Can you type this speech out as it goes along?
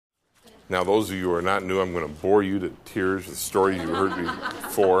Now, those of you who are not new, I'm going to bore you to tears with stories you heard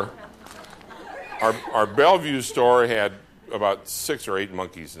before. Our Bellevue store had about 6 or 8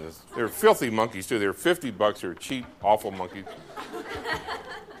 monkeys in this. They were filthy monkeys, too. They were $50. They were cheap, awful monkeys.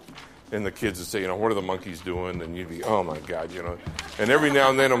 And the kids would say, what are the monkeys doing? And you'd be, oh, my God, And every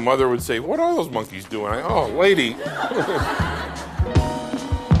now and then a mother would say, what are those monkeys doing? Oh, lady.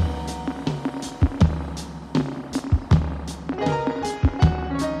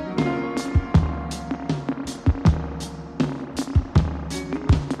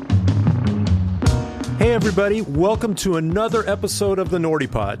 Hey everybody, welcome to another episode of the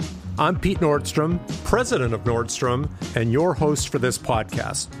Nordy Pod. I'm Pete Nordstrom, president of Nordstrom, and your host for this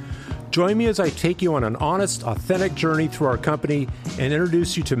podcast. Join me as I take you on an honest, authentic journey through our company and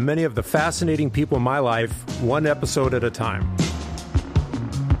introduce you to many of the fascinating people in my life, one episode at a time.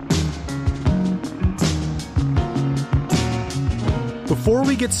 Before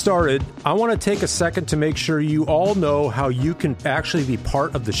we get started, I want to take a second to make sure you all know how you can actually be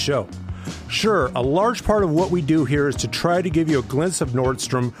part of the show. Sure, a large part of what we do here is to try to give you a glimpse of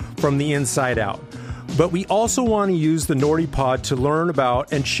Nordstrom from the inside out. But we also want to use the Nordy Pod to learn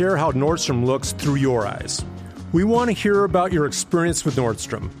about and share how Nordstrom looks through your eyes. We want to hear about your experience with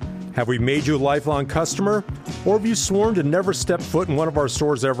Nordstrom. Have we made you a lifelong customer? Or have you sworn to never step foot in one of our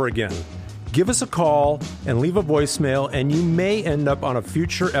stores ever again? Give us a call and leave a voicemail, and you may end up on a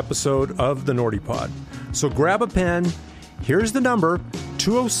future episode of the Nordy Pod. So grab a pen. Here's the number,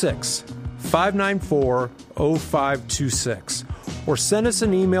 206-594-0526. Or send us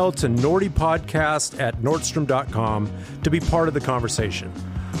an email to nordypodcast@nordstrom.com to be part of the conversation.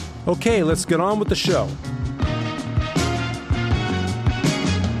 Okay, let's get on with the show.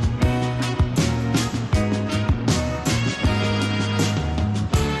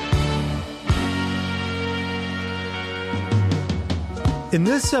 In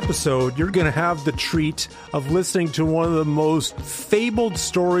this episode, you're going to have the treat of listening to one of the most fabled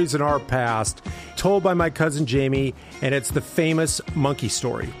stories in our past, told by my cousin Jamie, and it's the famous monkey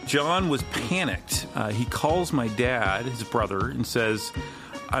story. John was panicked. He calls my dad, his brother, and says,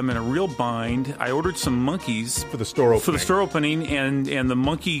 I'm in a real bind. I ordered some monkeys for the store opening, and the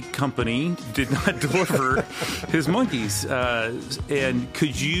monkey company did not deliver his monkeys. And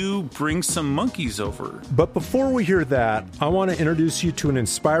could you bring some monkeys over? But before we hear that, I want to introduce you to an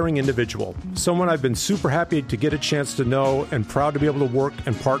inspiring individual, someone I've been super happy to get a chance to know and proud to be able to work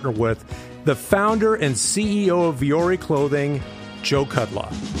and partner with, the founder and CEO of Vuori Clothing, Joe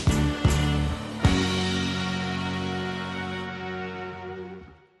Kudla.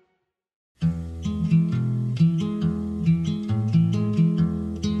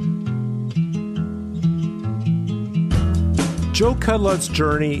 Joe Kudla's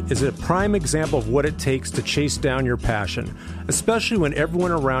journey is a prime example of what it takes to chase down your passion, especially when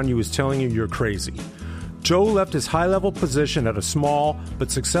everyone around you is telling you you're crazy. Joe left his high-level position at a small but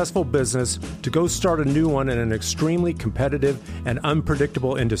successful business to go start a new one in an extremely competitive and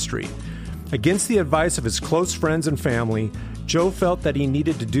unpredictable industry. Against the advice of his close friends and family, Joe felt that he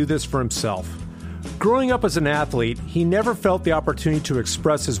needed to do this for himself. Growing up as an athlete, he never felt the opportunity to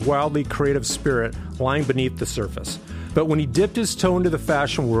express his wildly creative spirit lying beneath the surface. But when he dipped his toe into the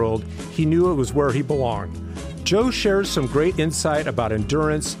fashion world, he knew it was where he belonged. Joe shares some great insight about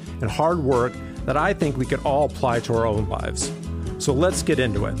endurance and hard work that I think we could all apply to our own lives. So let's get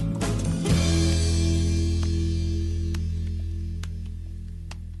into it.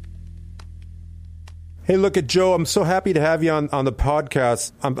 Hey, look at Joe. I'm so happy to have you on the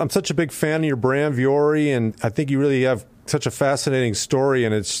podcast. I'm such a big fan of your brand, Vuori, and I think you really have such a fascinating story,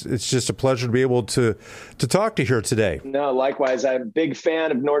 and it's just a pleasure to be able to talk to you here today. No, likewise. I'm a big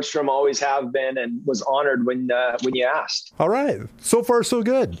fan of Nordstrom, always have been, and was honored when you asked. All right. So far, so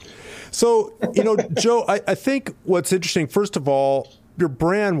good. So, Joe, I think what's interesting, first of all, your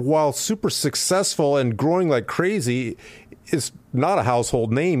brand, while super successful and growing like crazy, is not a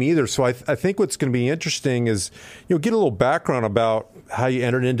household name either. So I think what's going to be interesting is, get a little background about how you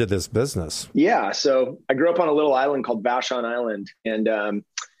entered into this business. Yeah. So I grew up on a little island called Vashon Island and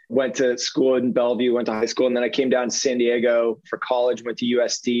went to school in Bellevue, went to high school. And then I came down to San Diego for college, went to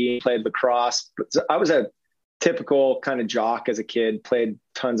USD, played lacrosse. But I was a typical kind of jock as a kid, played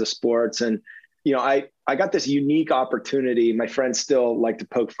tons of sports. And, I got this unique opportunity. My friends still like to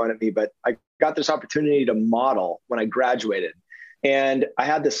poke fun at me, but I got this opportunity to model when I graduated. And I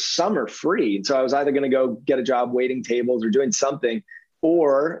had this summer free. And so I was either going to go get a job waiting tables or doing something,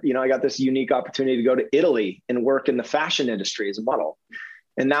 or, I got this unique opportunity to go to Italy and work in the fashion industry as a model.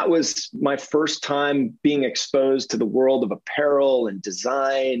 And that was my first time being exposed to the world of apparel and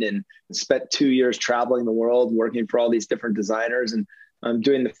design, and spent 2 years traveling the world, working for all these different designers. And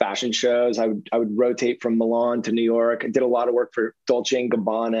doing the fashion shows. I would rotate from Milan to New York. I did a lot of work for Dolce &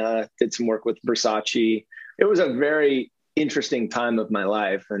 Gabbana, did some work with Versace. It was a very interesting time of my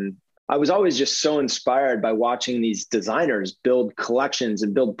life. And I was always just so inspired by watching these designers build collections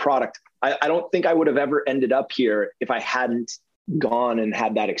and build product. I don't think I would have ever ended up here if I hadn't gone and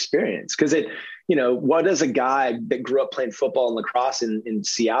had that experience. Because what does a guy that grew up playing football and lacrosse in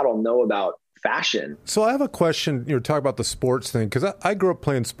Seattle know about fashion? So I have a question. You're talking about the sports thing, because I grew up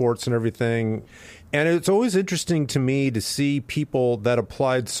playing sports and everything. And it's always interesting to me to see people that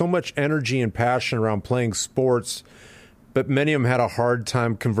applied so much energy and passion around playing sports, but many of them had a hard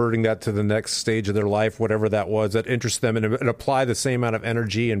time converting that to the next stage of their life, whatever that was, that interests them, and apply the same amount of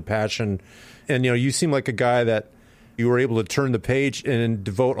energy and passion. And, you seem like a guy that you were able to turn the page and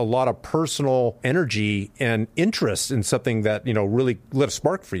devote a lot of personal energy and interest in something that, really lit a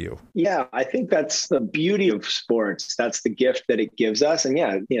spark for you. Yeah, I think that's the beauty of sports. That's the gift that it gives us. And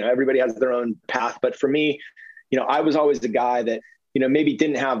everybody has their own path. But for me, I was always the guy that, maybe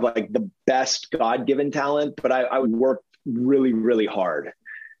didn't have like the best God-given talent, but I would work really, really hard.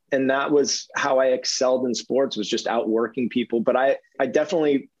 And that was how I excelled in sports, was just outworking people. But I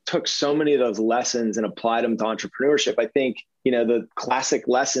definitely took so many of those lessons and applied them to entrepreneurship. I think, the classic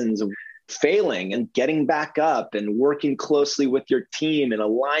lessons of failing and getting back up and working closely with your team and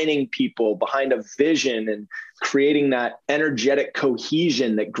aligning people behind a vision and creating that energetic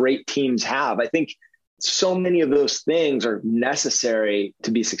cohesion that great teams have. I think so many of those things are necessary to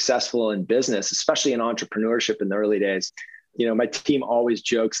be successful in business, especially in entrepreneurship in the early days. My team always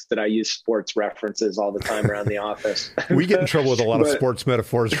jokes that I use sports references all the time around the office. We get in trouble with a lot of sports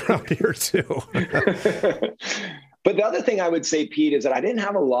metaphors around here too. But the other thing I would say, Pete, is that I didn't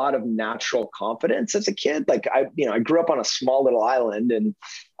have a lot of natural confidence as a kid. Like I grew up on a small little island and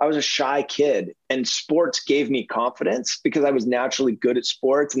I was a shy kid, and sports gave me confidence because I was naturally good at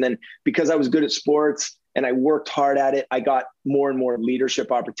sports. And then because I was good at sports and I worked hard at it, I got more and more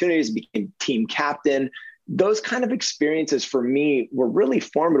leadership opportunities, became team captain. Those kind of experiences for me were really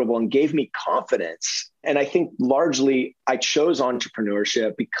formidable and gave me confidence. And I think largely I chose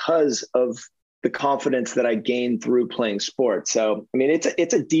entrepreneurship because of the confidence that I gained through playing sports. So,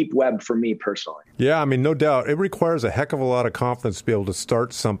 it's a deep web for me personally. Yeah, no doubt. It requires a heck of a lot of confidence to be able to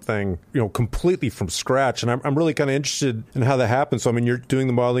start something, completely from scratch. And I'm really kind of interested in how that happens. So, you're doing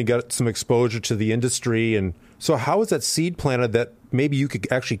the modeling, got some exposure to the industry. And so how is that seed planted that maybe you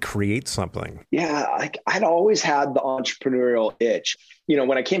could actually create something? Yeah, I'd always had the entrepreneurial itch.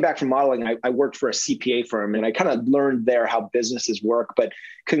 When I came back from modeling, I worked for a CPA firm and I kind of learned there how businesses work. But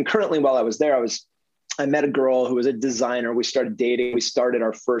concurrently, while I was there, I met a girl who was a designer. We started dating. We started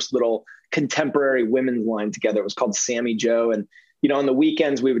our first little contemporary women's line together. It was called Sammy Joe. And, on the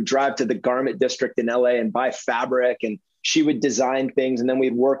weekends, we would drive to the garment district in LA and buy fabric, and she would design things. And then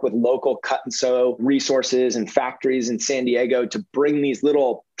we'd work with local cut and sew resources and factories in San Diego to bring these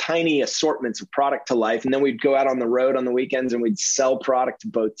little tiny assortments of product to life. And then we'd go out on the road on the weekends and we'd sell product to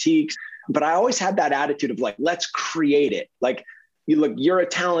boutiques. But I always had that attitude of like, let's create it. Like, you're a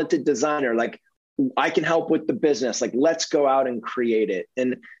talented designer. Like, I can help with the business. Like, let's go out and create it.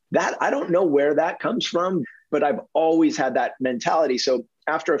 And that, I don't know where that comes from, but I've always had that mentality. So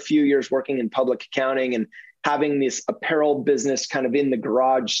after a few years working in public accounting and having this apparel business kind of in the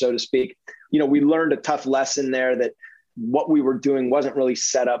garage, so to speak, we learned a tough lesson there that what we were doing wasn't really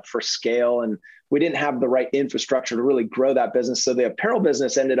set up for scale, and we didn't have the right infrastructure to really grow that business. So the apparel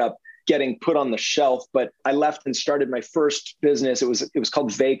business ended up getting put on the shelf, but I left and started my first business. It was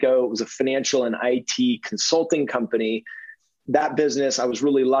called Vaco. It was a financial and IT consulting company. That business, I was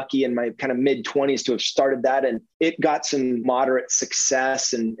really lucky in my kind of mid-20s to have started that, and it got some moderate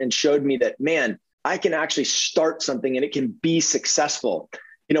success and showed me that, man, I can actually start something and it can be successful.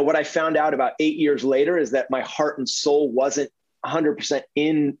 What I found out about 8 years later is that my heart and soul wasn't 100%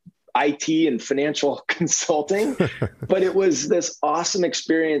 in IT and financial consulting, but it was this awesome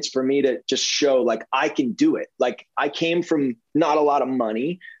experience for me to just show like I can do it. Like, I came from not a lot of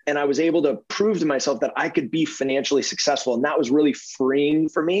money and I was able to prove to myself that I could be financially successful. And that was really freeing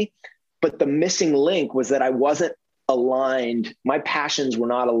for me. But the missing link was that I wasn't aligned. My passions were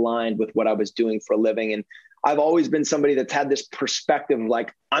not aligned with what I was doing for a living. And I've always been somebody that's had this perspective of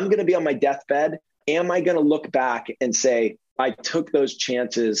like, I'm going to be on my deathbed. Am I going to look back and say, I took those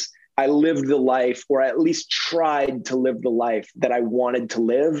chances, I lived the life, or I at least tried to live the life that I wanted to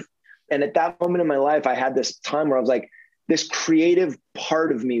live? And at that moment in my life, I had this time where I was like, this creative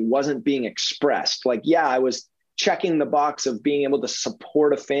part of me wasn't being expressed. Like, yeah, I was checking the box of being able to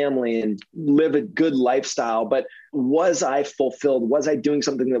support a family and live a good lifestyle, but was I fulfilled? Was I doing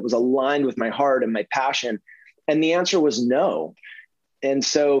something that was aligned with my heart and my passion? And the answer was no. And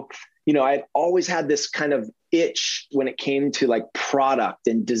so, I'd always had this kind of itch when it came to like product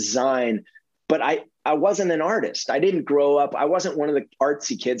and design, but I wasn't an artist. I didn't grow up. I wasn't one of the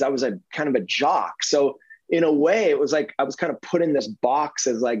artsy kids. I was a kind of a jock. So in a way, it was like I was kind of put in this box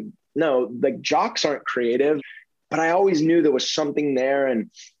as like, no, like jocks aren't creative, but I always knew there was something there.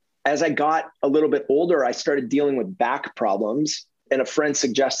 And as I got a little bit older, I started dealing with back problems, and a friend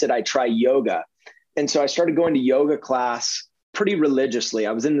suggested I try yoga. And so I started going to yoga class pretty religiously.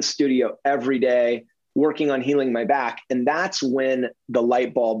 I was in the studio every day working on healing my back. And that's when the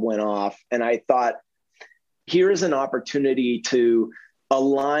light bulb went off. And I thought, here's an opportunity to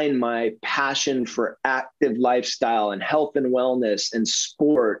align my passion for active lifestyle and health and wellness and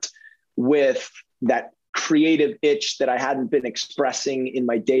sport with that creative itch that I hadn't been expressing in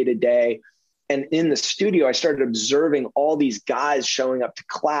my day-to-day. And in the studio, I started observing all these guys showing up to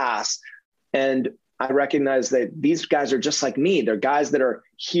class. And I recognized that these guys are just like me. They're guys that are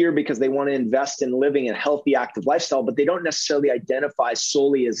here because they want to invest in living a healthy, active lifestyle, but they don't necessarily identify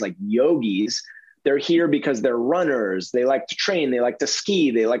solely as like yogis. They're here because they're runners. They like to train. They like to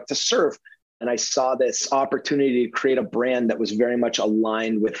ski. They like to surf. And I saw this opportunity to create a brand that was very much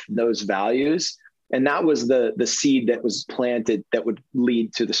aligned with those values. And that was the seed that was planted that would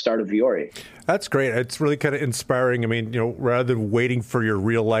lead to the start of Vuori. That's great. It's really kind of inspiring. I mean, rather than waiting for your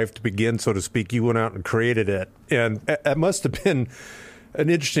real life to begin, so to speak, you went out and created it. And it must have been an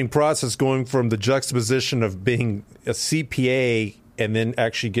interesting process going from the juxtaposition of being a CPA and then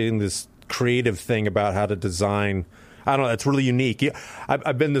actually getting this creative thing about how to design. I don't know. It's really unique.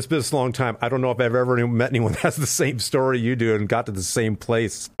 I've been in this business a long time. I don't know if I've ever met anyone that has the same story you do and got to the same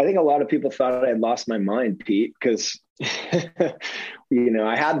place. I think a lot of people thought I had lost my mind, Pete, because, I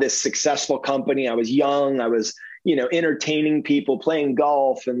had this successful company. I was young. I was, entertaining people, playing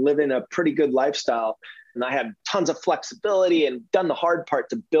golf and living a pretty good lifestyle. And I had tons of flexibility and done the hard part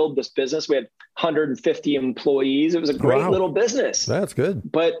to build this business. We had 150 employees. It was a great little business. That's good.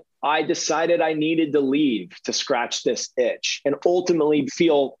 But I decided I needed to leave to scratch this itch and ultimately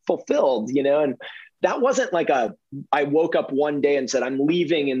feel fulfilled, and that wasn't like I woke up one day and said, I'm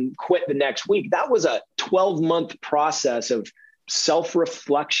leaving and quit the next week. That was a 12-month process of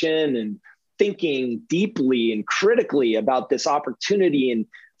self-reflection and thinking deeply and critically about this opportunity. And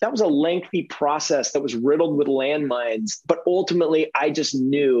that was a lengthy process that was riddled with landmines. But ultimately, I just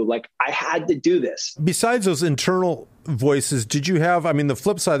knew like I had to do this. Besides those internal voices, did you have, the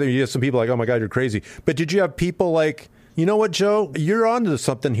flip side there, you have some people like, oh my God, you're crazy. But did you have people like, you know what, Joe, you're onto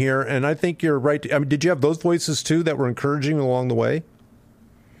something here. And I think you're right. Did you have those voices too that were encouraging along the way?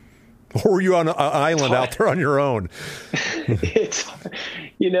 Or were you on an island out there on your own? I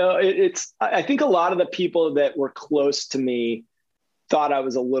think a lot of the people that were close to me thought I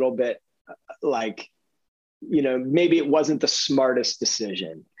was a little bit like, maybe it wasn't the smartest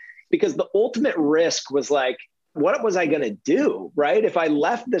decision, because the ultimate risk was like, what was I going to do? Right. If I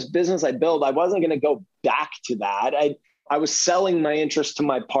left this business I built, I wasn't going to go back to that. I was selling my interest to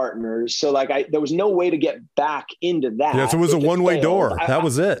my partners. So there was no way to get back into that. Yes, it was a one-way door. That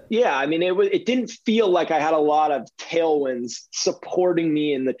was it. Yeah. It didn't feel like I had a lot of tailwinds supporting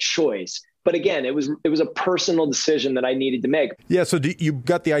me in the choice. But again, it was a personal decision that I needed to make. Yeah. So you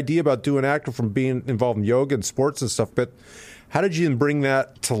got the idea about doing acting from being involved in yoga and sports and stuff, but how did you bring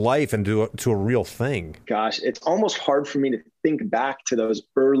that to life and to a real thing? Gosh, it's almost hard for me to think back to those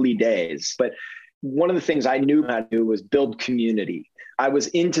early days. But one of the things I knew how to do was build community. I was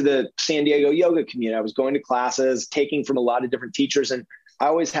into the San Diego yoga community. I was going to classes, taking from a lot of different teachers. And I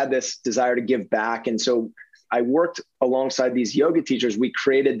always had this desire to give back. And so I worked alongside these yoga teachers. We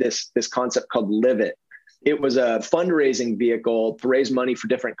created this concept called Live It. It was a fundraising vehicle to raise money for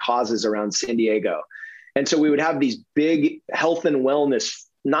different causes around San Diego. And so we would have these big health and wellness,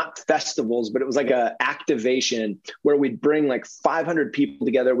 not festivals, but it was like a activation where we'd bring like 500 people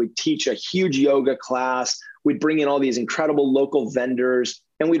together. We'd teach a huge yoga class. We'd bring in all these incredible local vendors,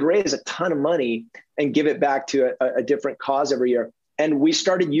 and we'd raise a ton of money and give it back to a different cause every year. And we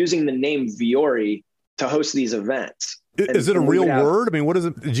started using the name Vuori to host these events. Is it a real word? What is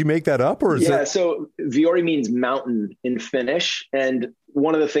it? Did you make that up, or is it? Yeah, so Vuori means mountain in Finnish. And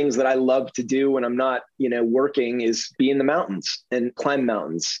one of the things that I love to do when I'm not, working is be in the mountains and climb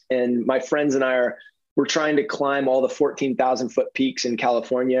mountains. And my friends and we're trying to climb all the 14,000 foot peaks in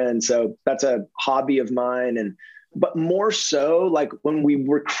California. And so that's a hobby of mine. But more so, like when we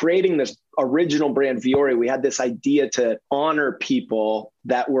were creating this original brand Vuori, we had this idea to honor people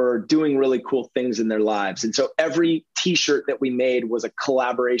that were doing really cool things in their lives. And so every t-shirt that we made was a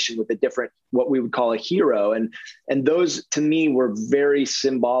collaboration with a different, what we would call a hero. And those to me were very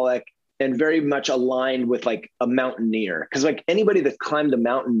symbolic and very much aligned with like a mountaineer. Because like anybody that climbed a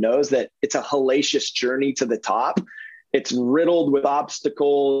mountain knows that it's a hellacious journey to the top. It's riddled with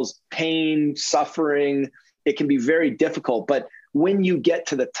obstacles, pain, suffering. It can be very difficult. But when you get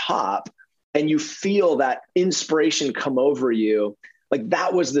to the top and you feel that inspiration come over you, like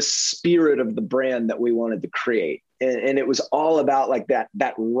that was the spirit of the brand that we wanted to create. And it was all about like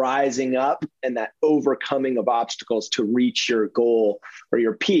that rising up and that overcoming of obstacles to reach your goal or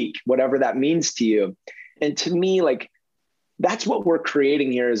your peak, whatever that means to you. And to me, like, that's what we're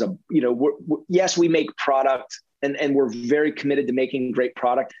creating here is yes, we make product and we're very committed to making great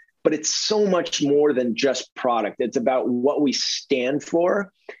product, but it's so much more than just product. It's about what we stand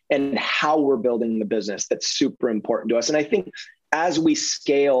for and how we're building the business. That's super important to us. And I think as we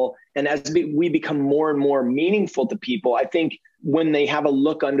scale and as we become more and more meaningful to people, I think when they have a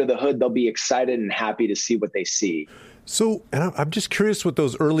look under the hood, they'll be excited and happy to see what they see. So, and I'm just curious what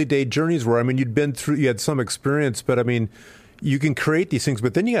those early day journeys were. I mean, you had some experience, but I mean, you can create these things,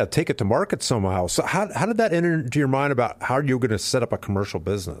 but then you got to take it to market somehow. So how did that enter into your mind about how you're going to set up a commercial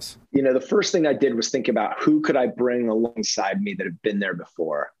business? The first thing I did was think about who could I bring alongside me that have been there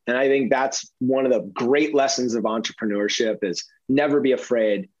before. And I think that's one of the great lessons of entrepreneurship is never be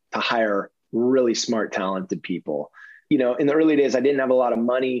afraid to hire really smart, talented people. In the early days, I didn't have a lot of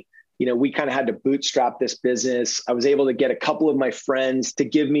money. We kind of had to bootstrap this business. I was able to get a couple of my friends to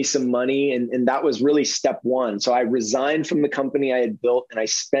give me some money. And that was really step one. So I resigned from the company I had built and I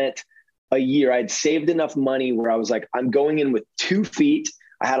spent a year. I'd saved enough money where I was like, I'm going in with 2 feet.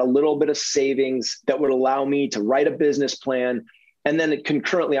 I had a little bit of savings that would allow me to write a business plan. And then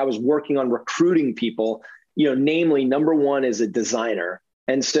concurrently, I was working on recruiting people, namely number one is a designer.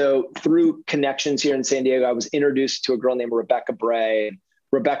 And so through connections here in San Diego, I was introduced to a girl named Rebecca Bray.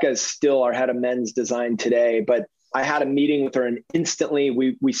 Rebecca is still our head of men's design today, but I had a meeting with her and instantly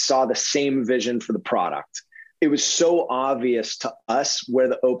we saw the same vision for the product. It was so obvious to us where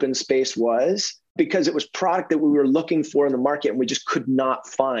the open space was because it was product that we were looking for in the market and we just could not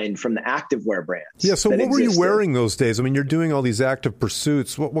find from the activewear brands. Yeah. So what were you wearing those days? I mean, you're doing all these active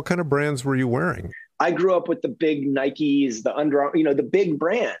pursuits. What kind of brands were you wearing? I grew up with the big Nikes, the Under Armour, the big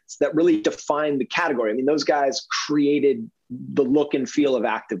brands that really defined the category. I mean, those guys created the look and feel of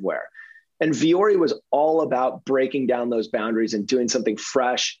activewear. And Vuori was all about breaking down those boundaries and doing something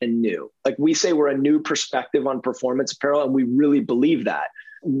fresh and new. Like we say, we're a new perspective on performance apparel, and we really believe that.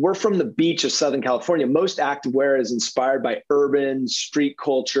 We're from the beach of Southern California. Most activewear is inspired by urban, street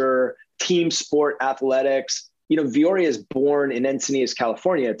culture, team sport, athletics. Vuori is born in Encinitas,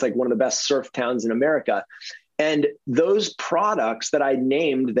 California. It's like one of the best surf towns in America. And those products that I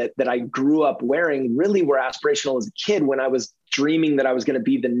named that I grew up wearing really were aspirational as a kid when I was dreaming that I was going to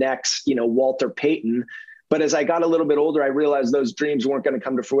be the next, Walter Payton. But as I got a little bit older, I realized those dreams weren't going to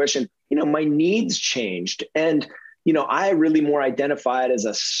come to fruition. My needs changed. And, I really more identified as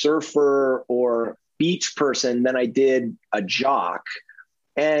a surfer or beach person than I did a jock.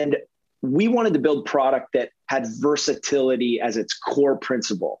 And we wanted to build product that had versatility as its core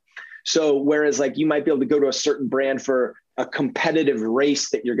principle. So whereas like you might be able to go to a certain brand for a competitive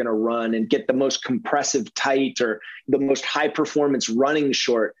race that you're going to run and get the most compressive tight or the most high performance running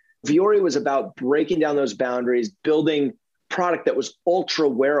short, Vuori was about breaking down those boundaries, building product that was ultra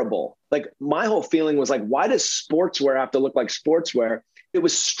wearable. Like my whole feeling was like, why does sportswear have to look like sportswear? It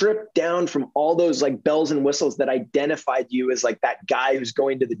was stripped down from all those like bells and whistles that identified you as like that guy who's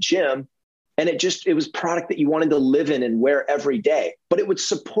going to the gym. And it was product that you wanted to live in and wear every day, but it would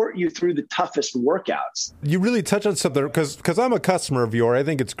support you through the toughest workouts. You really touch on something because I'm a customer of yours. I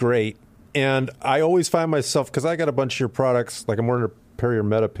think it's great. And I always find myself, because I got a bunch of your products, like I'm wearing a pair of your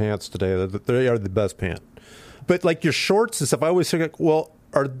Meta pants today. They are the best pant. But like your shorts and stuff, I always think, well,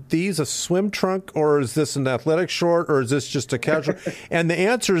 are these a swim trunk or is this an athletic short or is this just a casual? And the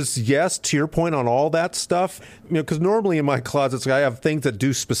answer is yes, to your point on all that stuff. Because normally in my closets, I have things that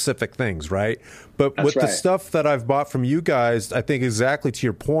do specific things, right? But with the stuff that I've bought from you guys, I think exactly to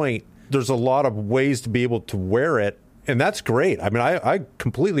your point, there's a lot of ways to be able to wear it. And that's great. I mean, I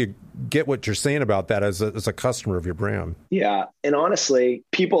completely get what you're saying about that as a customer of your brand. Yeah. And honestly,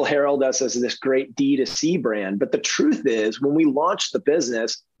 people herald us as this great D2C brand. But the truth is, when we launched the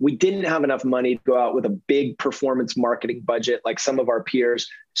business, we didn't have enough money to go out with a big performance marketing budget like some of our peers.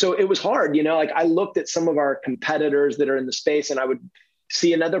 So it was hard. Like I looked at some of our competitors that are in the space and I would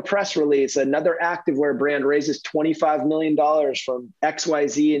see another press release, another activewear brand raises $25 million from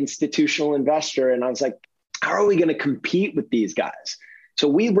XYZ institutional investor. And I was like, how are we going to compete with these guys? So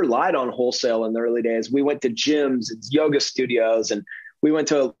we relied on wholesale in the early days. We went to gyms and yoga studios, and we went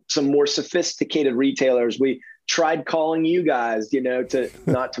to some more sophisticated retailers. We tried calling you guys, to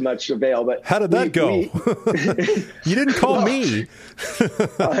not too much avail. But how did that go? You didn't call me.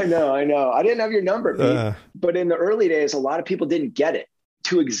 I know. I didn't have your number, Pete. But in the early days, a lot of people didn't get it.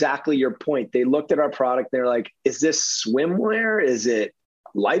 To exactly your point, they looked at our product. They're like, is this swimwear? Is it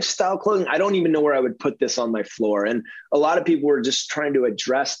lifestyle clothing? I don't even know where I would put this on my floor. And a lot of people were just trying to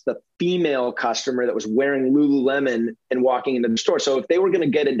address the female customer that was wearing Lululemon and walking into the store. So if they were going to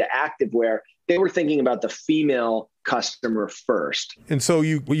get into activewear, they were thinking about the female customer first. And so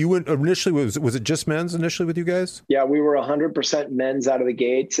you went initially, was it just men's initially with you guys? Yeah, we were 100% men's out of the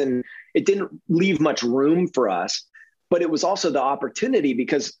gates, and it didn't leave much room for us. But it was also the opportunity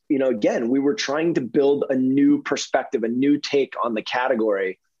because, again, we were trying to build a new perspective, a new take on the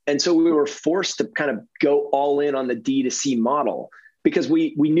category. And so we were forced to kind of go all in on the D2C model because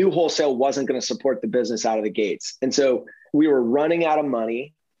we knew wholesale wasn't going to support the business out of the gates. And so we were running out of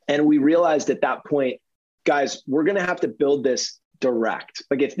money. And we realized at that point, guys, we're going to have to build this direct.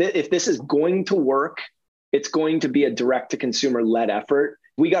 Like if this is going to work, it's going to be a direct to consumer led effort.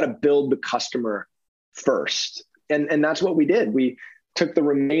 We got to build the customer first. And that's what we did. We took the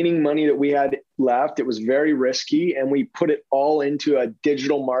remaining money that we had left. It was very risky, and we put it all into a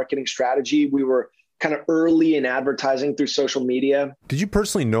digital marketing strategy. We were kind of early in advertising through social media. Did you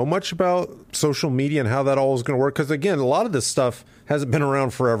personally know much about social media and how that all was going to work? Because again, a lot of this stuff hasn't been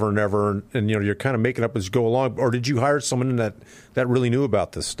around forever and ever, and you're kind of making up as you go along. Or did you hire someone that really knew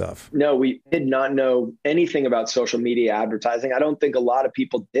about this stuff? No, we did not know anything about social media advertising. I don't think a lot of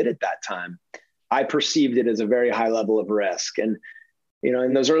people did at that time. I perceived it as a very high level of risk. And,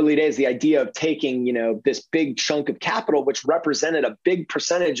 in those early days, the idea of taking, this big chunk of capital, which represented a big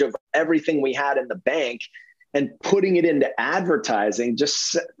percentage of everything we had in the bank, and putting it into advertising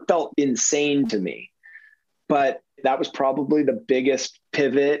just felt insane to me. But that was probably the biggest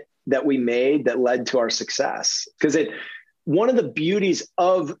pivot that we made that led to our success. Because one of the beauties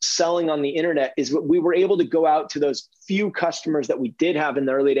of selling on the internet is we were able to go out to those few customers that we did have in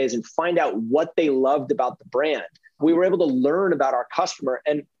the early days and find out what they loved about the brand. We were able to learn about our customer.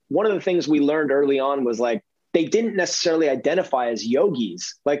 And one of the things we learned early on was like, they didn't necessarily identify as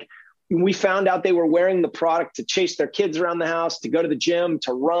yogis. Like we found out they were wearing the product to chase their kids around the house, to go to the gym,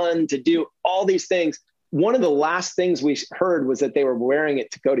 to run, to do all these things. One of the last things we heard was that they were wearing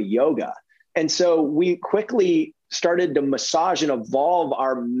it to go to yoga. And so we quickly started to massage and evolve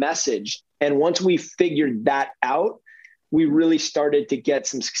our message. And once we figured that out, we really started to get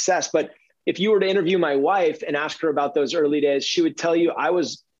some success. But if you were to interview my wife and ask her about those early days, she would tell you I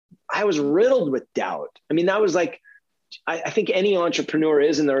was riddled with doubt. I mean, that was like, I think any entrepreneur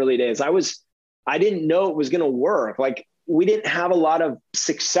is in the early days. I didn't know it was going to work. Like we didn't have a lot of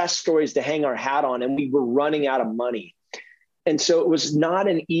success stories to hang our hat on, and we were running out of money. And so it was not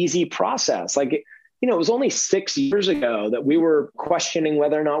an easy process. Like, it was only 6 years ago that we were questioning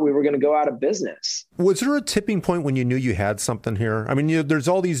whether or not we were going to go out of business. Was there a tipping point when you knew you had something here? I mean, there's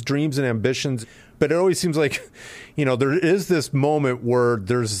all these dreams and ambitions, but it always seems like, there is this moment where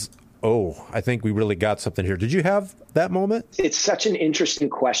I think we really got something here. Did you have that moment? It's such an interesting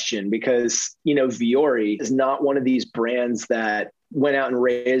question because, Vuori is not one of these brands that went out and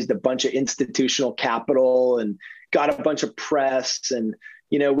raised a bunch of institutional capital and got a bunch of press, and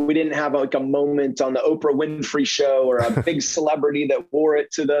we didn't have like a moment on the Oprah Winfrey show or a big celebrity that wore it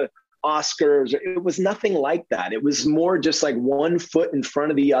to the Oscars. It was nothing like that. It was more just like one foot in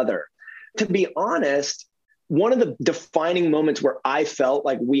front of the other. To be honest, one of the defining moments where I felt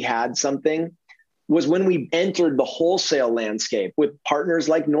like we had something was when we entered the wholesale landscape with partners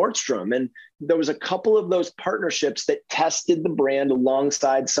like Nordstrom. And there was a couple of those partnerships that tested the brand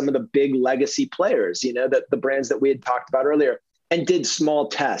alongside some of the big legacy players, the brands that we had talked about earlier, and did small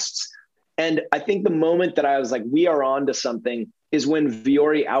tests. And I think the moment that I was like, we are on to something is when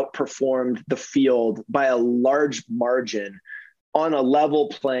Vuori outperformed the field by a large margin on a level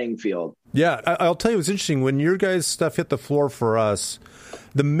playing field. Yeah, I'll tell you, it's interesting. When your guys' stuff hit the floor for us,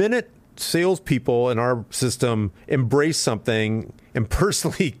 the minute salespeople in our system embrace something and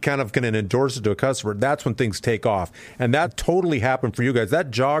personally kind of can endorse it to a customer, that's when things take off. And that totally happened for you guys.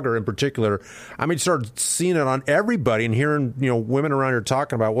 That jogger in particular, I mean, you started seeing it on everybody and hearing, women around here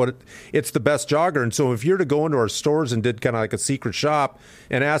talking about it's the best jogger. And so if you're to go into our stores and did kind of like a secret shop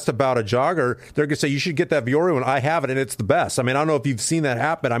and asked about a jogger, they're going to say, you should get that Vuori one. I have it and it's the best. I mean, I don't know if you've seen that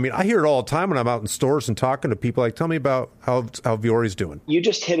happen. I mean, I hear it all the time when I'm out in stores and talking to people like, tell me about how Vuori's doing. You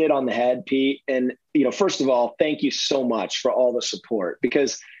just hit it on the head, Pete. And first of all, thank you so much for all the support,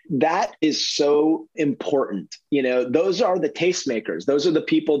 because that is so important. Those are the tastemakers. Those are the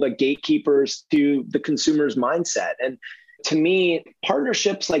people, the gatekeepers to the consumer's mindset. And To me,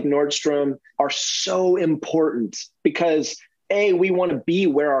 partnerships like Nordstrom are so important because we want to be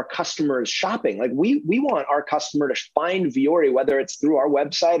where our customer is shopping. Like we want our customer to find Vuori, whether it's through our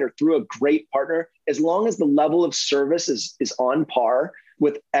website or through a great partner, as long as the level of service is on par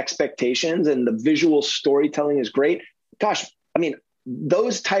with expectations and the visual storytelling is great. Gosh, I mean,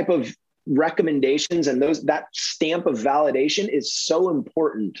 those type of recommendations and that stamp of validation is so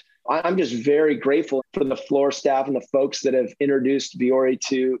important. I'm just very grateful for the floor staff and the folks that have introduced Vuori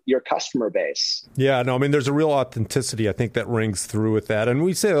to your customer base. Yeah, no, I mean, there's a real authenticity, I think, that rings through with that. And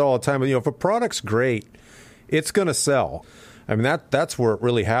we say it all the time, if a product's great, it's going to sell. I mean, that's where it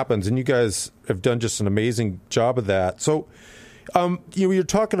really happens. And you guys have done just an amazing job of that. So, you're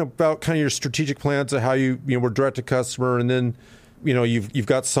talking about kind of your strategic plans of how you were direct to customer, and then, you've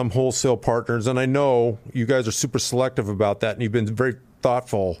got some wholesale partners. And I know you guys are super selective about that, and you've been very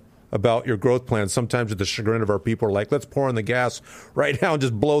thoughtful about your growth plans. Sometimes at the chagrin of our people are like, let's pour on the gas right now and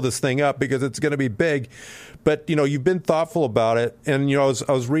just blow this thing up because it's going to be big. But, you've been thoughtful about it. And, I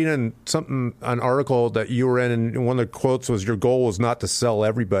was reading an article that you were in, and one of the quotes was your goal was not to sell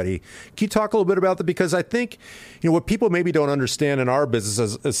everybody. Can you talk a little bit about that? Because I think, what people maybe don't understand in our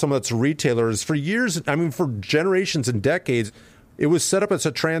business as some of that's retailers for years, I mean, for generations and decades, it was set up as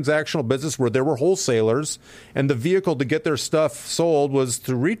a transactional business where there were wholesalers, and the vehicle to get their stuff sold was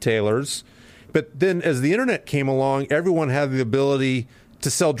through retailers. But then as the internet came along, everyone had the ability to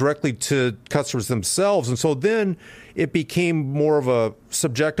sell directly to customers themselves. And so then it became more of a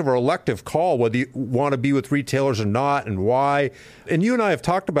subjective or elective call, whether you want to be with retailers or not and why. And you and I have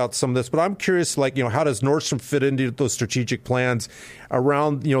talked about some of this, but I'm curious, how does Nordstrom fit into those strategic plans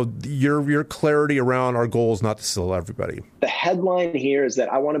around, your clarity around our goal is not to sell everybody? The headline here is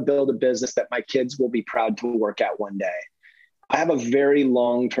that I want to build a business that my kids will be proud to work at one day. I have a very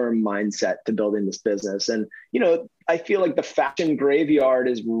long-term mindset to building this business. And, I feel like the fashion graveyard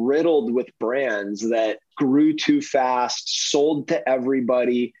is riddled with brands that grew too fast, sold to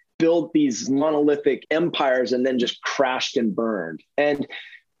everybody, built these monolithic empires, and then just crashed and burned. And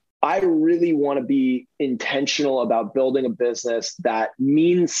I really want to be intentional about building a business that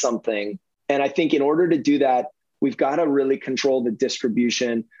means something. And I think in order to do that, we've got to really control the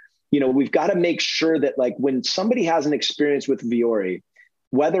distribution. We've got to make sure that when somebody has an experience with Vuori,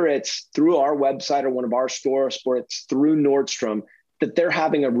 whether it's through our website or one of our stores or it's through Nordstrom, that they're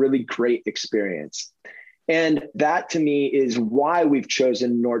having a really great experience. And that to me is why we've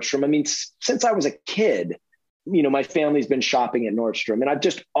chosen Nordstrom. I mean, since I was a kid, my family's been shopping at Nordstrom, and I've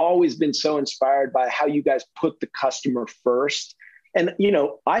just always been so inspired by how you guys put the customer first. And,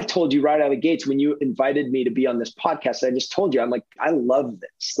 I told you right out of the gates when you invited me to be on this podcast, I just told you, I'm like, I love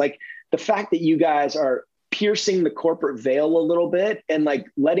this. The fact that you guys are piercing the corporate veil a little bit and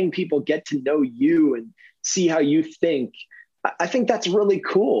letting people get to know you and see how you think. I think that's really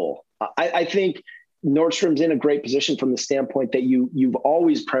cool. I think Nordstrom's in a great position from the standpoint that you've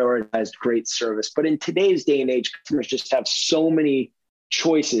always prioritized great service. But in today's day and age, customers just have so many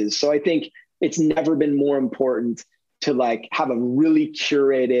choices. So I think it's never been more important to have a really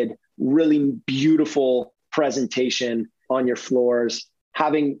curated, really beautiful presentation on your floors,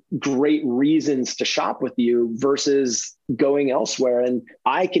 having great reasons to shop with you versus going elsewhere. And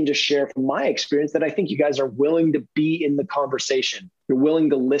I can just share from my experience that I think you guys are willing to be in the conversation. You're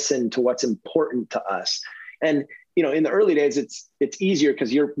willing to listen to what's important to us. And, in the early days, it's easier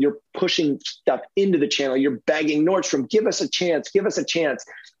because you're pushing stuff into the channel. You're begging Nordstrom, give us a chance, give us a chance.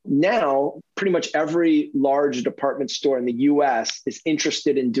 Now, pretty much every large department store in the US is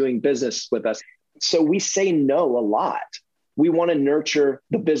interested in doing business with us. So we say no a lot. We want to nurture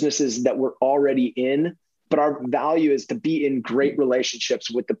the businesses that we're already in, but our value is to be in great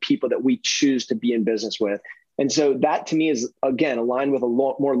relationships with the people that we choose to be in business with. And so that to me is, again, aligned with a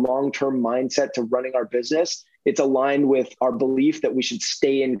more long-term mindset to running our business. It's aligned with our belief that we should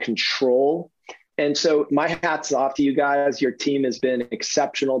stay in control. And so my hat's off to you guys. Your team has been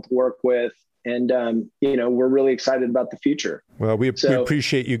exceptional to work with. And, we're really excited about the future. Well, we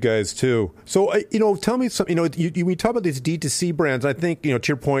appreciate you guys, too. So, tell me something. We talk about these D2C brands. I think, to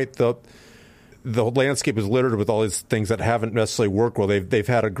your point, the landscape is littered with all these things that haven't necessarily worked well. They've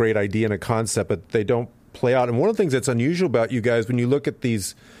had a great idea and a concept, but they don't play out. And one of the things that's unusual about you guys, when you look at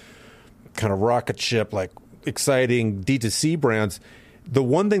these kind of rocket ship, exciting D2C brands, the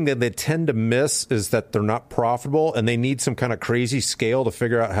one thing that they tend to miss is that they're not profitable, and they need some kind of crazy scale to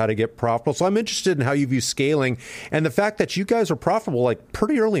figure out how to get profitable. So I'm interested in how you view scaling and the fact that you guys are profitable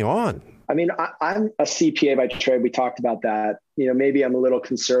pretty early on. I mean, I'm a CPA by trade. We talked about that. Maybe I'm a little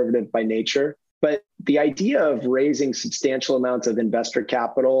conservative by nature, but the idea of raising substantial amounts of investor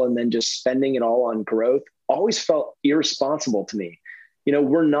capital and then just spending it all on growth always felt irresponsible to me.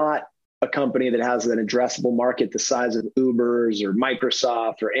 We're not a company that has an addressable market the size of Uber's or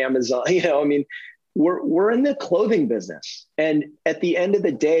Microsoft or Amazon. We're in the clothing business. And at the end of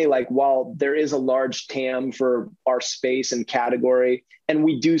the day, like, while there is a large TAM for our space and category, and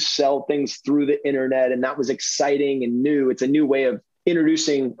we do sell things through the internet, and that was exciting and new. It's a new way of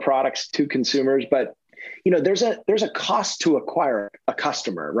introducing products to consumers. But, there's a cost to acquire a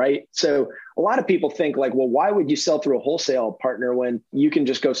customer, right? So a lot of people think like, well, why would you sell through a wholesale partner when you can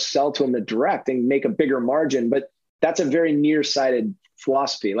just go sell to them direct and make a bigger margin? But that's a very nearsighted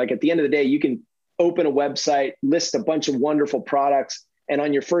philosophy. Like, at the end of the day, you can open a website, list a bunch of wonderful products. And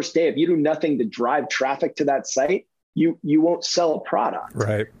on your first day, if you do nothing to drive traffic to that site, you won't sell a product.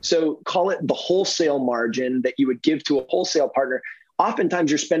 Right. So call it the wholesale margin that you would give to a wholesale partner. Oftentimes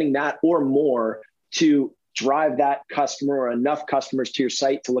you're spending that or more to drive that customer or enough customers to your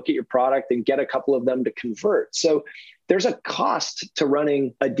site to look at your product and get a couple of them to convert. So there's a cost to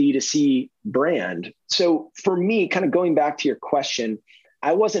running a D2C brand. So for me, kind of going back to your question,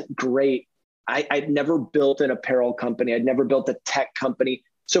 I wasn't great. I'd never built an apparel company. I'd never built a tech company.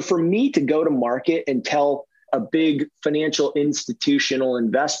 So for me to go to market and tell a big financial institutional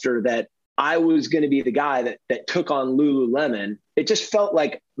investor that I was going to be the guy that took on Lululemon, it just felt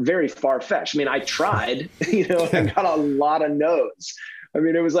like very far-fetched. I mean, I tried, I got a lot of no's. I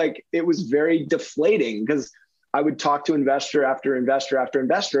mean, it was very deflating because I would talk to investor after investor after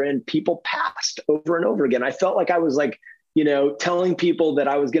investor, and people passed over and over again. I felt like I was like, telling people that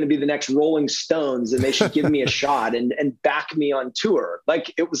I was going to be the next Rolling Stones and they should give me a shot and back me on tour.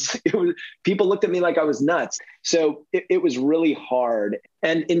 Like it was, people looked at me like I was nuts. So it was really hard.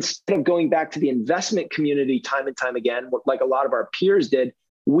 And instead of going back to the investment community time and time again, like a lot of our peers did,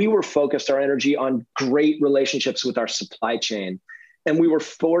 we were focused our energy on great relationships with our supply chain. And we were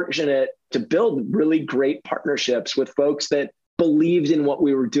fortunate to build really great partnerships with folks that believed in what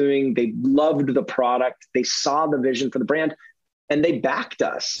we were doing. They loved the product. They saw the vision for the brand, and they backed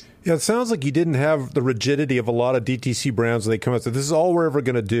us. Yeah, it sounds like you didn't have the rigidity of a lot of DTC brands when they come out and say, this is all we're ever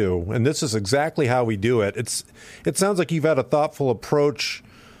going to do, and this is exactly how we do it. It sounds like you've had a thoughtful approach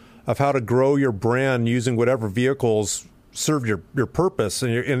of how to grow your brand using whatever vehicles serve your purpose.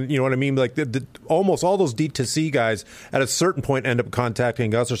 And you know what I mean? Like almost all those D2C guys at a certain point end up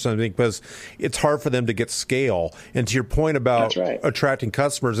contacting us or something because it's hard for them to get scale. And to your point about attracting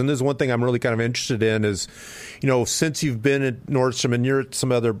customers, and this is one thing I'm really kind of interested in is, since you've been at Nordstrom and you're at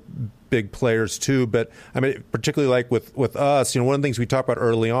some other big players too, but I mean, particularly like with us, one of the things we talked about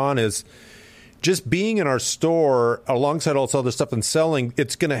early on is just being in our store alongside all this other stuff and selling,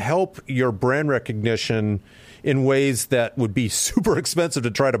 it's going to help your brand recognition in ways that would be super expensive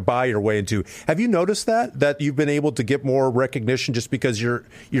to try to buy your way into. Have you noticed that you've been able to get more recognition just because you're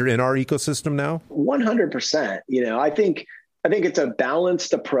in our ecosystem now? 100%. I think it's a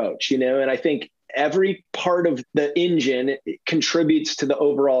balanced approach, and I think every part of the engine contributes to the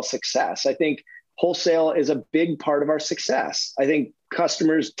overall success. I think wholesale is a big part of our success. I think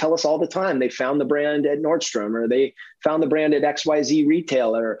customers tell us all the time they found the brand at Nordstrom or they found the brand at XYZ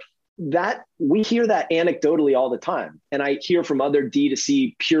retailer. That we hear that anecdotally all the time. And I hear from other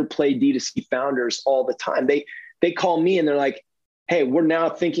D2C, pure play D2C founders all the time. They call me and they're like, hey, we're now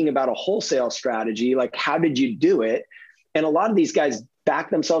thinking about a wholesale strategy. Like, how did you do it? And a lot of these guys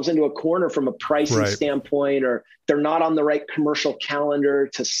back themselves into a corner from a pricing standpoint, or they're not on the right commercial calendar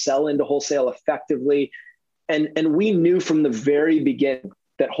to sell into wholesale effectively. And we knew from the very beginning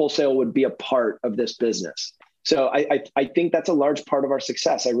that wholesale would be a part of this business. So I think that's a large part of our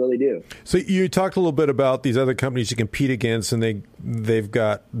success. I really do. So you talked a little bit about these other companies you compete against, and they've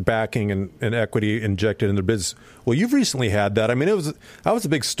got backing and equity injected in their business. Well, you've recently had that. I mean, that was a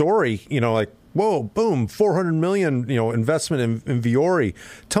big story. Like, whoa, boom, $400 million, investment in Vuori.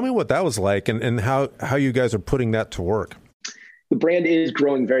 Tell me what that was like, and how you guys are putting that to work. The brand is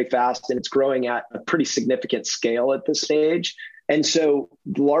growing very fast, and it's growing at a pretty significant scale at this stage. And so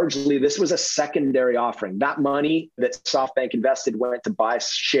largely, this was a secondary offering. That money that SoftBank invested went to buy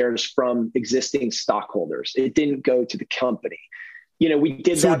shares from existing stockholders. It didn't go to the company. We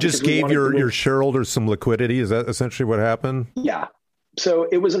did that. So it just gave your shareholders some liquidity? Is that essentially what happened? Yeah. So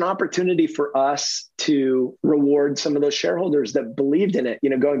it was an opportunity for us to reward some of those shareholders that believed in it.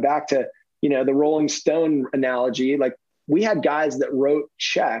 Going back to, the Rolling Stone analogy, like we had guys that wrote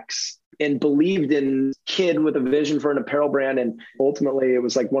checks and believed in kid with a vision for an apparel brand. And ultimately it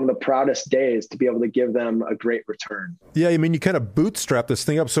was like one of the proudest days to be able to give them a great return. Yeah. I mean, you kind of bootstrap this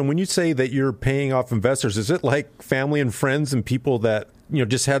thing up. So when you say that you're paying off investors, is it like family and friends and people that,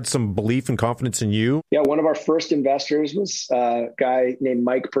 just had some belief and confidence in you? Yeah. One of our first investors was a guy named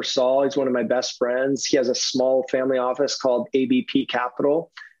Mike Persall. He's one of my best friends. He has a small family office called ABP Capital.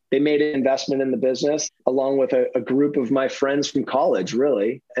 They made an investment in the business along with a group of my friends from college,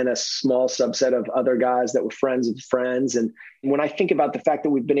 really, and a small subset of other guys that were friends of friends. And when I think about the fact that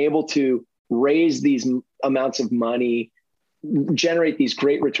we've been able to raise these amounts of money, generate these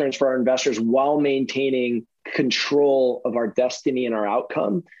great returns for our investors while maintaining control of our destiny and our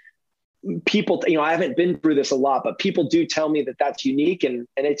outcome, people, I haven't been through this a lot, but people do tell me that that's unique. And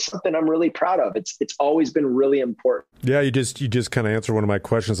it's something I'm really proud of. It's always been really important. Yeah. You just kind of answer one of my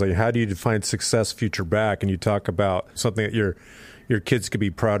questions. Like, how do you define success future back? And you talk about something that your kids could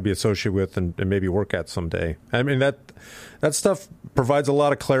be proud to be associated with and maybe work at someday. I mean, that stuff provides a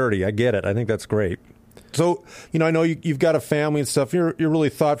lot of clarity. I get it. I think that's great. So, I know you've got a family and stuff. You're a really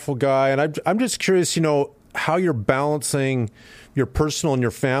thoughtful guy. And I'm just curious, how you're balancing your personal and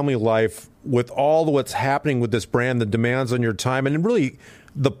your family life with all what's happening with this brand, the demands on your time, and really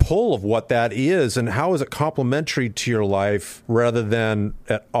the pull of what that is, and how is it complementary to your life rather than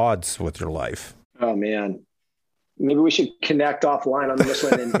at odds with your life? Oh, man. Maybe we should connect offline on this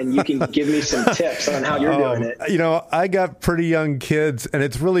one and you can give me some tips on how you're doing it. I got pretty young kids and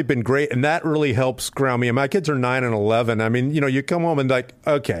it's really been great. And that really helps ground me. And my kids are 9 and 11. I mean, you come home and like,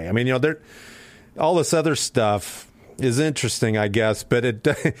 okay, I mean, all this other stuff is interesting, I guess, but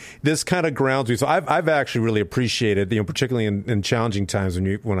this kind of grounds me. So I've actually really appreciated, particularly in challenging times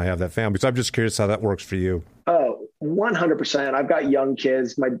when I have that family. So I'm just curious how that works for you. Oh, 100%. I've got young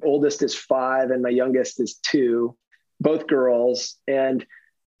kids. My oldest is 5 and my youngest is 2, both girls. And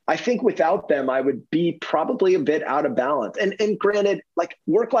I think without them, I would be probably a bit out of balance. And granted, like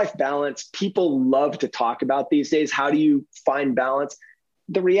work-life balance, people love to talk about these days. How do you find balance?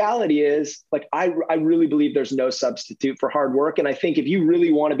 The reality is, like, I really believe there's no substitute for hard work. And I think if you really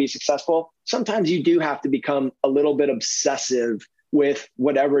want to be successful, sometimes you do have to become a little bit obsessive with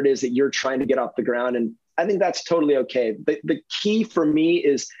whatever it is that you're trying to get off the ground. And I think that's totally okay. But the key for me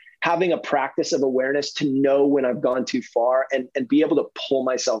is having a practice of awareness to know when I've gone too far and be able to pull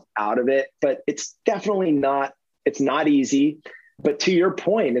myself out of it. But it's definitely it's not easy. But to your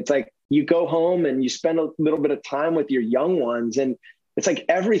point, it's like you go home and you spend a little bit of time with your young ones, and it's like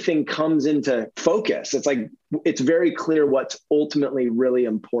everything comes into focus. It's like, it's very clear what's ultimately really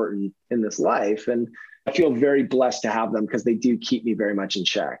important in this life. And I feel very blessed to have them because they do keep me very much in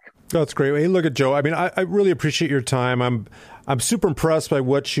check. That's great. Hey, look at Joe. I mean, I really appreciate your time. I'm super impressed by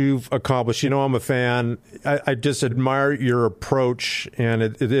what you've accomplished. I'm a fan. I just admire your approach, and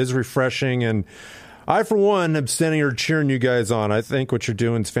it is refreshing. And I, for one, am standing here cheering you guys on. I think what you're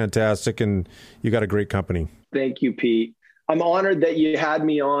doing is fantastic, and you got a great company. Thank you, Pete. I'm honored that you had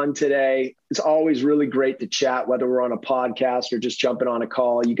me on today. It's always really great to chat, whether we're on a podcast or just jumping on a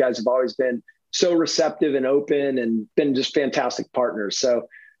call. You guys have always been so receptive and open and been just fantastic partners. So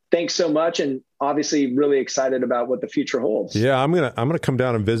thanks so much. And obviously really excited about what the future holds. Yeah, I'm gonna come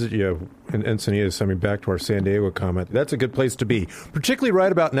down and visit you in Encinitas. I mean, back to our San Diego comment. That's a good place to be, particularly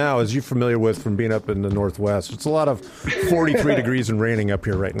right about now, as you're familiar with from being up in the Northwest. It's a lot of 43 degrees and raining up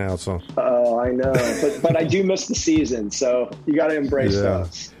here right now. So. Oh, I know. But I do miss the season. So you got to embrace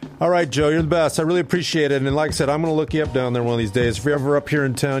those. All right, Joe, you're the best. I really appreciate it. And like I said, I'm going to look you up down there one of these days. If you're ever up here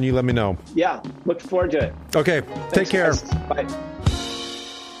in town, you let me know. Yeah, look forward to it. Okay, take care. Guys. Bye.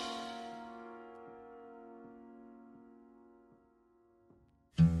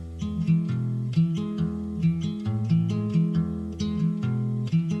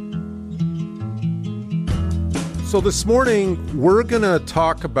 So this morning, we're going to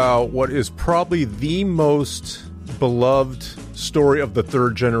talk about what is probably the most beloved story of the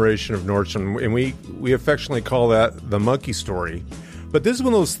third generation of Nordstrom, and we affectionately call that the monkey story. But this is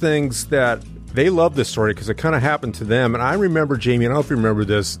one of those things that they love this story because it kind of happened to them. And I remember, Jamie, I don't know if you remember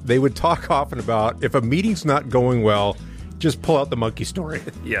this, they would talk often about if a meeting's not going well, just pull out the monkey story.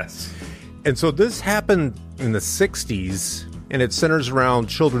 Yes. And so this happened in the 60s, and it centers around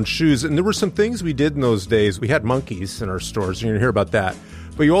children's shoes. And there were some things we did in those days. We had monkeys in our stores, and you're going to hear about that.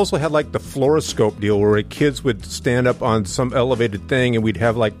 But you also had like the fluoroscope deal where kids would stand up on some elevated thing and we'd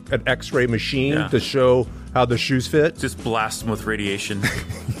have like an x-ray machine to show how the shoes fit. Just blast them with radiation.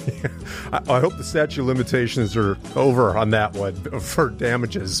 I hope the statute of limitations are over on that one for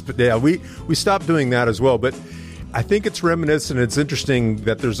damages. But yeah, we stopped doing that as well. But I think it's reminiscent. It's interesting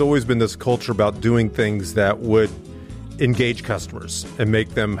that there's always been this culture about doing things that would engage customers and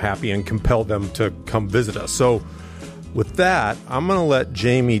make them happy and compel them to come visit us. So with that, I'm going to let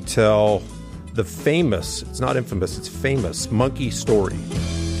Jamie tell the famous, it's not infamous, it's famous monkey story.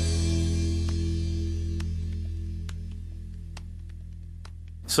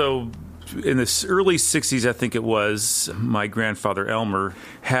 So in the early 60s, I think it was, my grandfather Elmer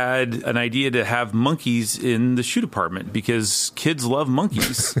had an idea to have monkeys in the shoe department because kids love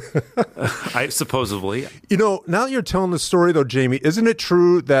monkeys, supposedly. You know, now that you're telling the story, though, Jamie, isn't it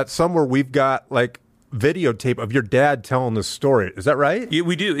true that somewhere we've got, like, videotape of your dad telling this story? Is that right? Yeah,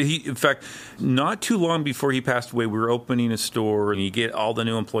 we do. In fact, not too long before he passed away, we were opening a store, and you get all the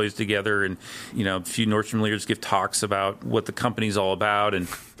new employees together, and a few Nordstrom leaders give talks about what the company's all about, and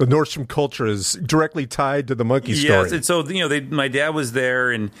the Nordstrom culture is directly tied to the monkey story. Yes, and so my dad was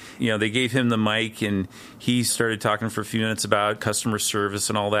there, and they gave him the mic, and he started talking for a few minutes about customer service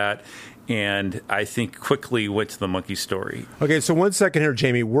and all that. And I think quickly went to the monkey story. Okay, so 1 second here,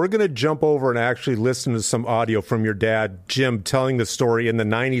 Jamie. We're going to jump over and actually listen to some audio from your dad, Jim, telling the story in the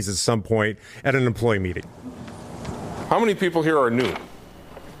 90s at some point at an employee meeting. How many people here are new?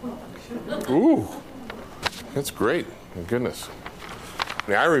 Ooh, that's great. My goodness.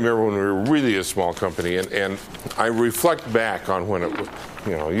 I remember when we were really a small company, and I reflect back on when it was,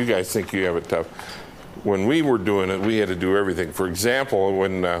 you guys think you have it tough. When we were doing it, we had to do everything. For example,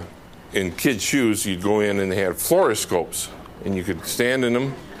 when in kids' shoes, you'd go in and they had fluoroscopes, and you could stand in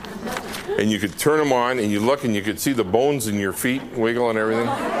them, and you could turn them on, and you look, and you could see the bones in your feet wiggle and everything.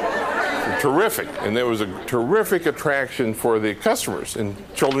 Terrific. And there was a terrific attraction for the customers in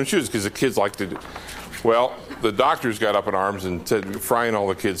children's shoes because the kids liked to do. Well, the doctors got up in arms and said, "You're frying all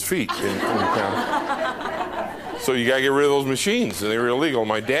the kids' feet in town." So you got to get rid of those machines, and they were illegal.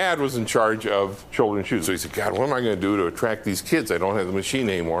 My dad was in charge of children's shoes. So he said, "God, what am I going to do to attract these kids? I don't have the machine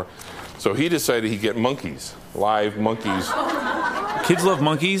anymore." So he decided he'd get monkeys, live monkeys. Kids love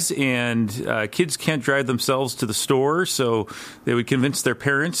monkeys, and kids can't drive themselves to the store, so they would convince their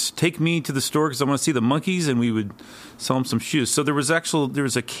parents, "Take me to the store because I want to see the monkeys," and we would sell them some shoes. So there was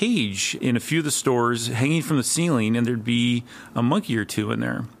a cage in a few of the stores hanging from the ceiling, and there'd be a monkey or two in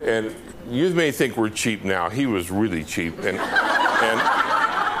there. And you may think we're cheap now. He was really cheap, and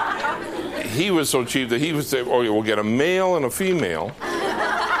he was so cheap that he would say, "Oh, yeah, we'll get a male and a female,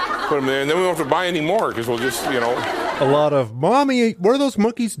 put them there, and then we won't have to buy any more because we'll just, A lot of, "Mommy, what are those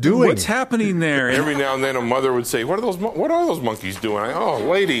monkeys doing? What's happening there?" Every now and then a mother would say, what are those monkeys doing? "Oh,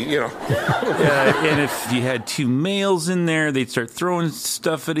 lady, And if you had two males in there, they'd start throwing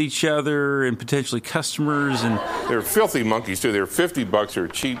stuff at each other and potentially customers. And they're filthy monkeys, too. They're $50. They're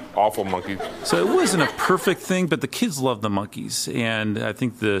cheap, awful monkeys. So it wasn't a perfect thing, but the kids loved the monkeys. And I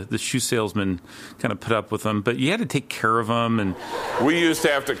think the shoe salesman kind of put up with them. But you had to take care of them. And we used to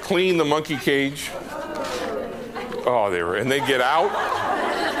have to clean the monkey cage. Oh, and they'd get out,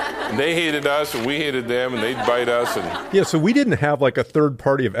 and they hated us, and we hated them, and they'd bite us. And yeah, so we didn't have like a third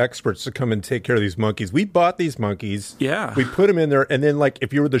party of experts to come and take care of these monkeys. We bought these monkeys. Yeah. We put them in there, and then like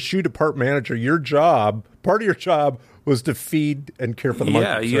if you were the shoe department manager, part of your job was to feed and care for the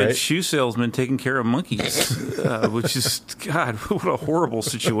monkeys. Yeah, you had shoe salesmen taking care of monkeys, which is, God, what a horrible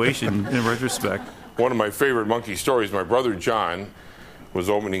situation in retrospect. One of my favorite monkey stories, my brother John was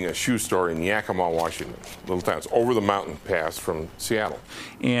opening a shoe store in Yakima, Washington, little town. It's over the mountain pass from Seattle.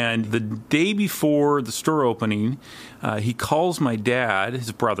 And the day before the store opening, he calls my dad,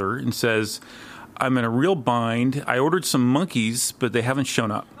 his brother, and says, "I'm in a real bind. I ordered some monkeys, but they haven't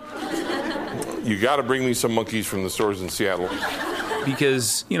shown up." You got to bring me some monkeys from the stores in Seattle.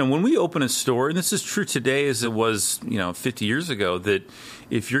 Because, when we open a store, and this is true today as it was, 50 years ago, that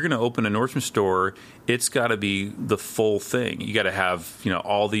if you're going to open a Nordstrom store, it's got to be the full thing. You got to have,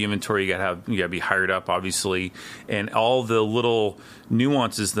 all the inventory. You got to be hired up, obviously, and all the little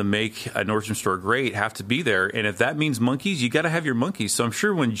nuances that make a Nordstrom store great have to be there. And if that means monkeys, you got to have your monkeys. So I'm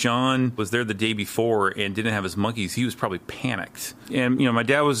sure when John was there the day before and didn't have his monkeys, he was probably panicked. And my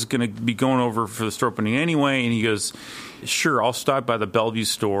dad was going to be going over for the store opening anyway, and he goes, "Sure, I'll stop by the Bellevue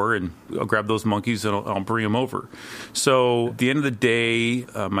store and I'll grab those monkeys and I'll bring them over." So at the end of the day,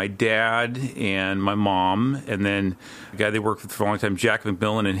 my dad and my mom, and then a guy they worked with for a long time, Jack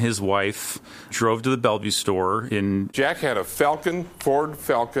McMillan, and his wife drove to the Bellevue store. Jack had a Ford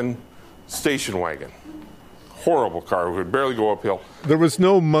Falcon station wagon. Horrible car. We could barely go uphill. There was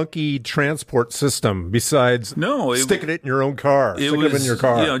no monkey transport system besides sticking it in your own car. Sticking them in your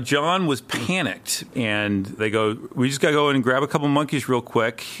car. John was panicked, and they go, we just got to go in and grab a couple monkeys real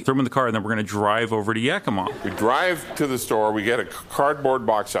quick, throw them in the car, and then we're going to drive over to Yakima. We drive to the store. We get a cardboard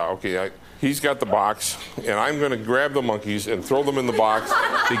box out. Okay, he's got the box, and I'm going to grab the monkeys and throw them in the box.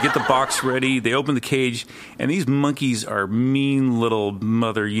 They get the box ready. They open the cage, and these monkeys are mean little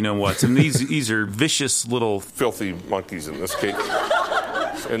mother you-know-whats. And these are vicious little... filthy monkeys in this case.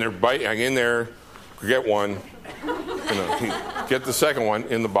 And they're biting. I get in there, get one, get the second one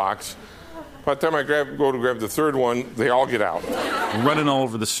in the box. By the time I go to grab the third one, they all get out. Running all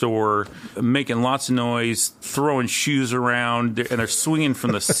over the store, making lots of noise, throwing shoes around, and they're swinging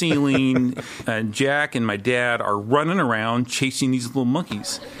from the ceiling. And Jack and my dad are running around chasing these little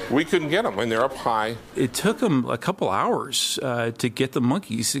monkeys. We couldn't get them, and they're up high. It took them a couple hours to get the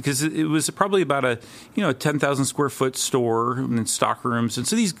monkeys because it was probably about a 10,000 square foot store and stock rooms, and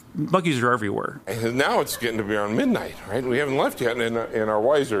so these monkeys are everywhere. And now it's getting to be around midnight, right? We haven't left yet, and our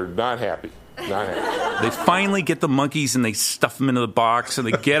wives are not happy. They finally get the monkeys and they stuff them into the box and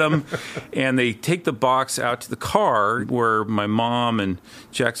they get them and they take the box out to the car where my mom and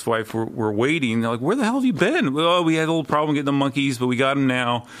Jack's wife were waiting. They're like, where the hell have you been? Well, we had a little problem getting the monkeys, but we got them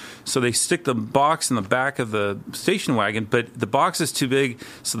now. So they stick the box in the back of the station wagon, but the box is too big,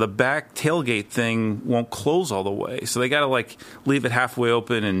 so the back tailgate thing won't close all the way. So they got to leave it halfway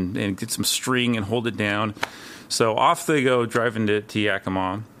open and get some string and hold it down. So off they go driving to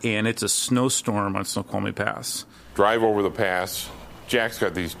Yakima, and it's a snowstorm on Snoqualmie Pass. Drive over the pass. Jack's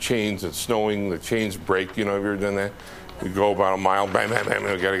got these chains. It's snowing. The chains break. Have you ever done that? We go about a mile. Bam, bam, bam.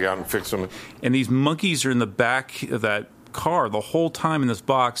 We got to get out and fix them. And these monkeys are in the back of that car the whole time in this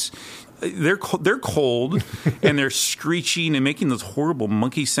box. They're cold and they're screeching and making those horrible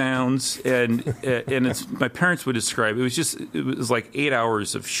monkey sounds, and it's, my parents would describe it was like 8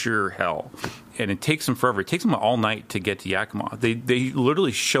 hours of sheer hell, and it takes them forever. It takes them all night to get to Yakima. They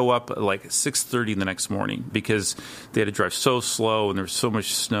literally show up at like 6:30 the next morning because they had to drive so slow and there was so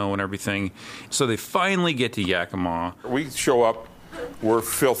much snow and everything. So they finally get to Yakima. We show up, we're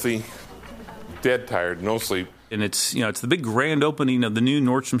filthy, dead tired, no sleep. And it's the big grand opening of the new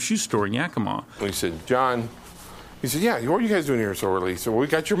Nordstrom shoe store in Yakima. We said, John, he said, yeah, what are you guys doing here so early? He said, well, we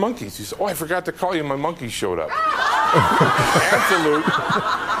got your monkeys. He said, oh, I forgot to call you. My monkeys showed up.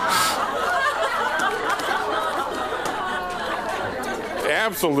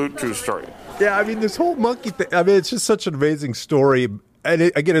 Absolute true story. Yeah, I mean, this whole monkey thing, it's just such an amazing story. And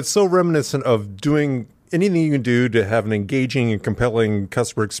again, it's so reminiscent of doing anything you can do to have an engaging and compelling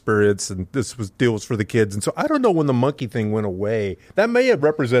customer experience, and this was deals for the kids. And so I don't know when the monkey thing went away. That may have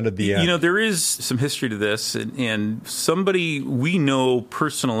represented the end. There is some history to this, and somebody we know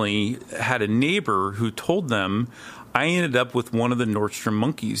personally had a neighbor who told them, I ended up with one of the Nordstrom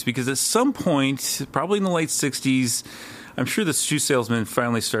monkeys, because at some point, probably in the late 60s, I'm sure the shoe salesman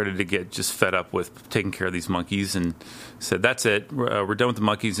finally started to get just fed up with taking care of these monkeys and said, that's it, we're done with the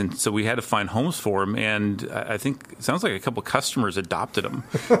monkeys. And so we had to find homes for them. And I think it sounds like a couple of customers adopted them.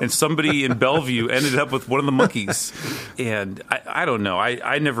 And somebody in Bellevue ended up with one of the monkeys. And I don't know.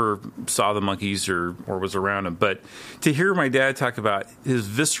 I never saw the monkeys or was around them. But to hear my dad talk about his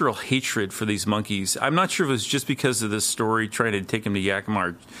visceral hatred for these monkeys, I'm not sure if it was just because of this story, trying to take him to Yakima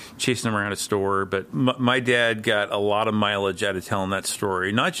or chasing him around a store. But my dad got a lot of mileage out of telling that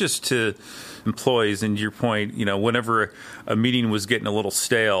story, not just to employees. And to your point, whenever a meeting was getting a little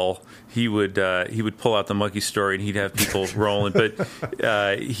stale, he would pull out the monkey story and he'd have people rolling. But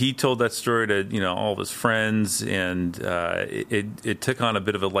he told that story to all of his friends, and it took on a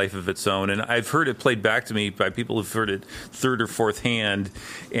bit of a life of its own. And I've heard it played back to me by people who've heard it third or fourth hand,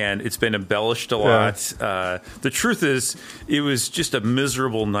 and it's been embellished a lot. Yeah. The truth is, it was just a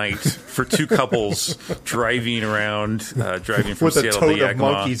miserable night for two couples driving from with Seattle to Yakima. With a tote of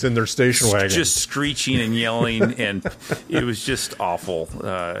monkeys in their station wagon, just screeching and yelling, and it was just awful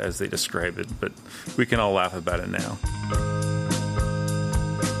as they describe it. But we can all laugh about it now.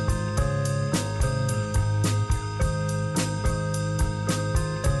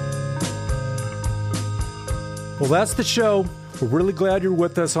 Well, that's the show. We're really glad you're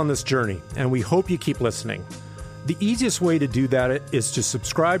with us on this journey, and we hope you keep listening. The easiest way to do that is to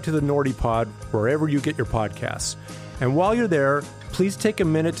subscribe to the Nordy Pod wherever you get your podcasts. And while you're there, please take a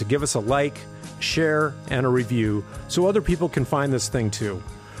minute to give us a like, share, and a review so other people can find this thing too.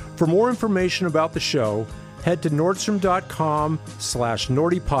 For more information about the show, head to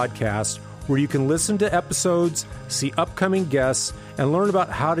nordstrom.com/NordyPodcast, where you can listen to episodes, see upcoming guests, and learn about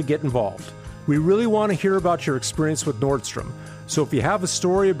how to get involved. We really want to hear about your experience with Nordstrom. So if you have a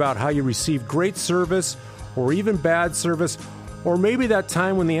story about how you received great service or even bad service, Or maybe that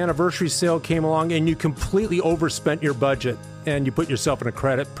time when the anniversary sale came along and you completely overspent your budget and you put yourself in a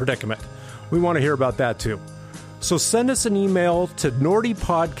credit predicament. We want to hear about that too. So send us an email to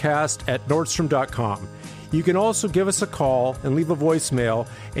nordypodcast@nordstrom.com. You can also give us a call and leave a voicemail,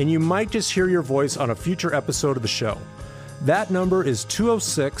 and you might just hear your voice on a future episode of the show. That number is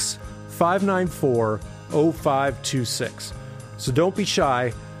 206-594-0526. So don't be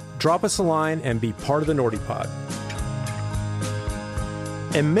shy. Drop us a line and be part of the Nordy Pod.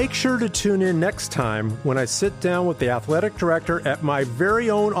 And make sure to tune in next time when I sit down with the athletic director at my very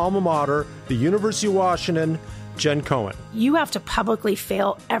own alma mater, the University of Washington, Jen Cohen. You have to publicly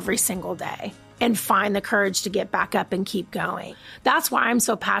fail every single day and find the courage to get back up and keep going. That's why I'm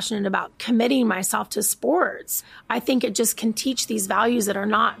so passionate about committing myself to sports. I think it just can teach these values that are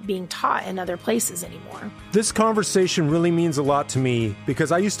not being taught in other places anymore. This conversation really means a lot to me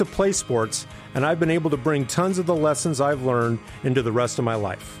because I used to play sports, and I've been able to bring tons of the lessons I've learned into the rest of my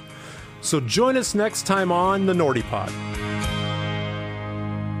life. So join us next time on the Nordy Pod.